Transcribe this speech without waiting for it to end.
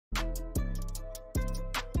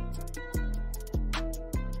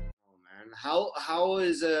How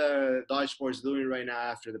is Dodge Sports doing right now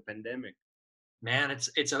after the pandemic? Man,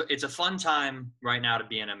 it's a fun time right now to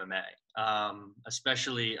be in MMA,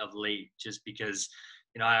 especially of late, just because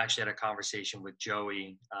I actually had a conversation with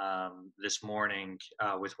Joey this morning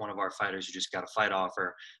with one of our fighters who just got a fight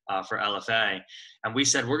offer for LFA, and we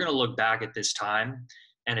said we're going to look back at this time,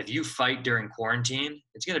 and if you fight during quarantine,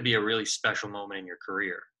 it's going to be a really special moment in your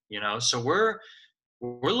career. So we're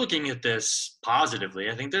looking at this positively.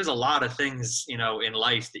 I think there's a lot of things, in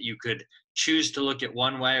life that you could choose to look at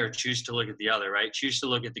one way or choose to look at the other, right? Choose to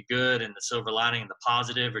look at the good and the silver lining and the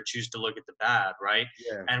positive, or choose to look at the bad, right?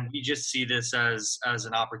 Yeah, And we just see this as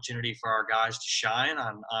an opportunity for our guys to shine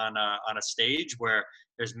on a stage where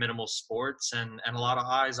there's minimal sports and a lot of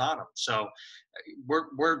eyes on them. So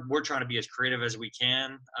we're trying to be as creative as we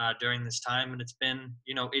can during this time, and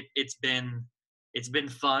it's been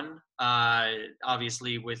fun.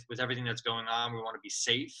 Obviously, with everything that's going on, we want to be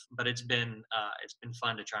safe, but it's been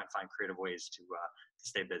fun to try and find creative ways to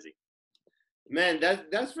stay busy. man,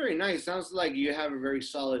 that's very nice. Sounds like you have a very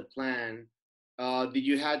solid plan. Did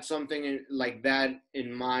you had something like that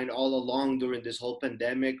in mind all along during this whole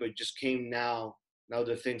pandemic, or just came now? Now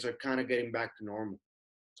that things are kind of getting back to normal.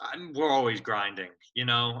 We're always grinding.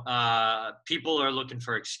 People are looking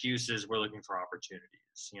for excuses. We're looking for opportunities.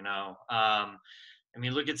 I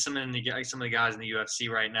mean, look at some of the guys in the UFC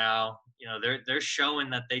right now. They're showing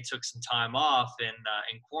that they took some time off in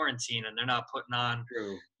quarantine, and they're not putting on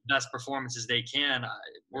True. best performances they can.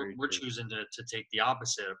 We're, Very we're true. choosing to take the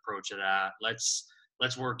opposite approach of that.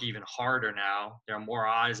 Let's work even harder now. There are more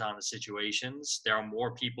eyes on the situations. There are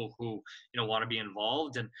more people who want to be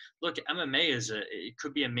involved. And look, MMA it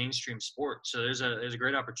could be a mainstream sport. So there's a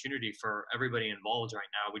great opportunity for everybody involved right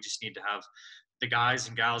now. We just need to have the guys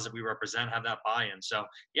and gals that we represent have that buy-in. So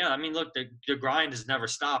yeah, I mean, look, the grind has never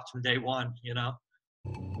stopped from day one.